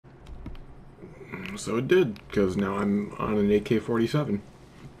So it did, because now I'm on an AK-47.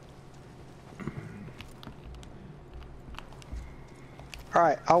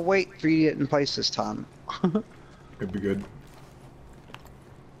 Alright, I'll wait for you to get in place this time. It'd be good.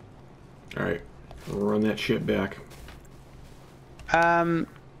 Alright, we'll run that shit back. I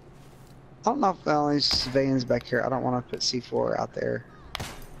don't know if all these civilians back here, I don't want to put C4 out there.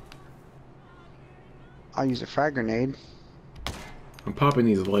 I'll use a frag grenade. I'm popping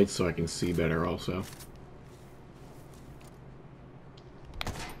these lights so I can see better also.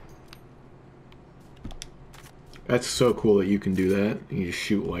 That's so cool that you can do that. You just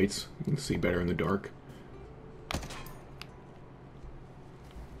shoot lights. You can see better in the dark.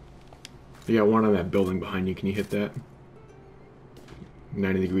 You got one on that building behind you. Can you hit that?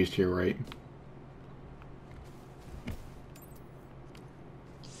 90 degrees to your right.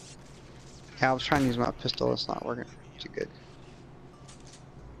 Yeah, I was trying to use my pistol, it's not working too good.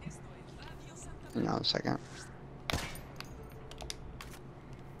 Hang on a second.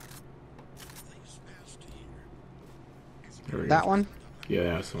 That one? Yeah,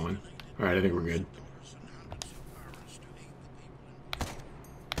 that's the one. Alright, I think we're good.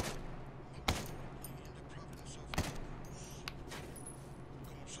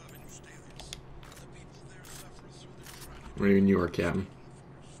 Where are you in New York, Captain?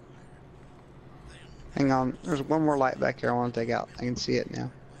 Hang on, there's one more light back here I want to take out. I can see it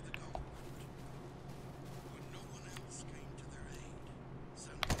now.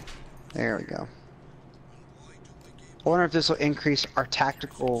 There we go. I wonder if this will increase our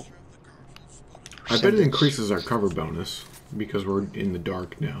tactical percentage. I bet it increases our cover bonus because we're in the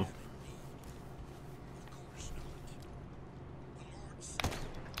dark now.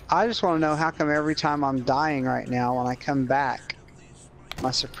 I just want to know how come every time I'm dying right now when I come back my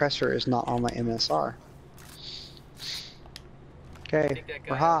suppressor is not on my MSR. Okay,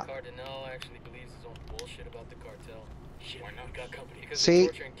 we're hot. See,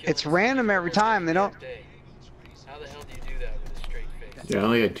 it's random every time. They don't. How the hell do you do that with a straight face? Yeah, I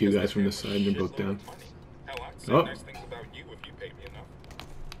only had two guys from this side and they're both down. Oh. Nice things about you if you paid me enough.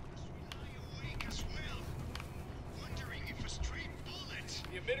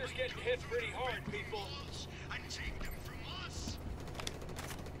 The emitter's getting hit pretty hard, people.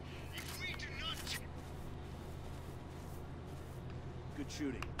 Good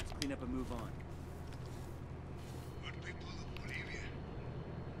shooting. Let's clean up and move on.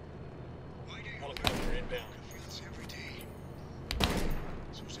 Helicopter inbound.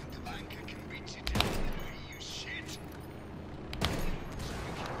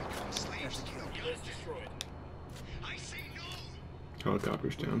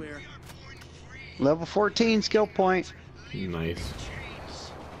 Helicopter's down. Level 14 skill point. Nice.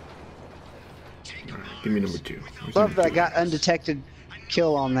 Alright, give me number 2. Love that I got undetected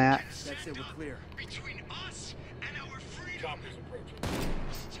kill on that. That's it, we're clear. Chopper's approaching.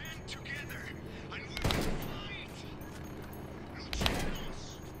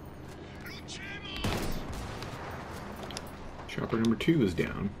 Chopper number 2 is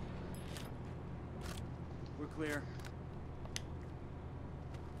down. We're clear.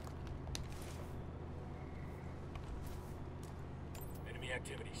 Enemy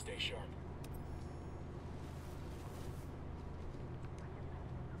activity, stay sharp.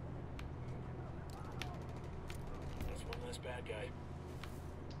 That's one less bad guy.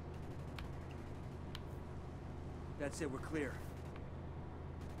 That's it, we're clear.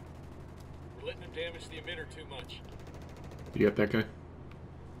 We're letting them damage the emitter too much. You got that guy?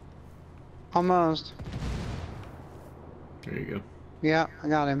 Almost. There you go. Yeah, I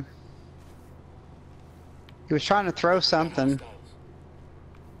got him. He was trying to throw something.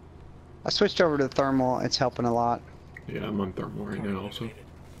 I switched over to thermal. It's helping a lot. Yeah, I'm on thermal right now also.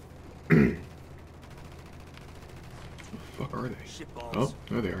 Where the fuck are they? Oh,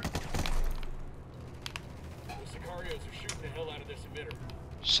 there they are. The Sicarios are shooting the hell out of this emitter.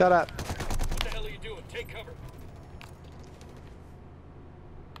 Shut up. What the hell are you doing? Take cover.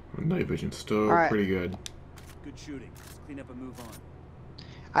 Night vision's still pretty good. Good shooting. Let's clean up and move on.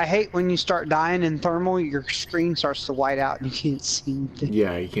 I hate when you start dying in thermal, your screen starts to white out and you can't see anything.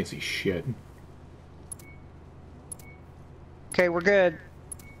 Yeah, you can't see shit. Okay, we're good.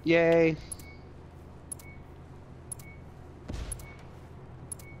 Yay.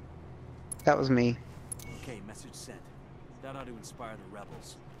 That was me. Okay, message sent. That ought to inspire the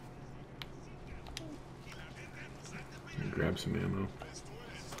rebels. Grab some ammo.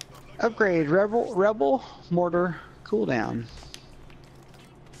 Upgrade rebel mortar cooldown.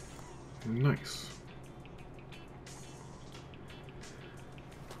 Nice.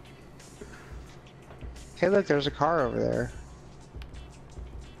 Hey, look, there's a car over there.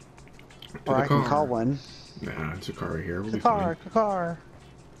 Or the I can car. call one. Nah, it's a car right here. We'll The be car, fine. the car.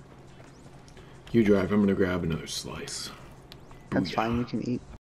 You drive. I'm gonna grab another slice. That's Booyah. fine, you can eat.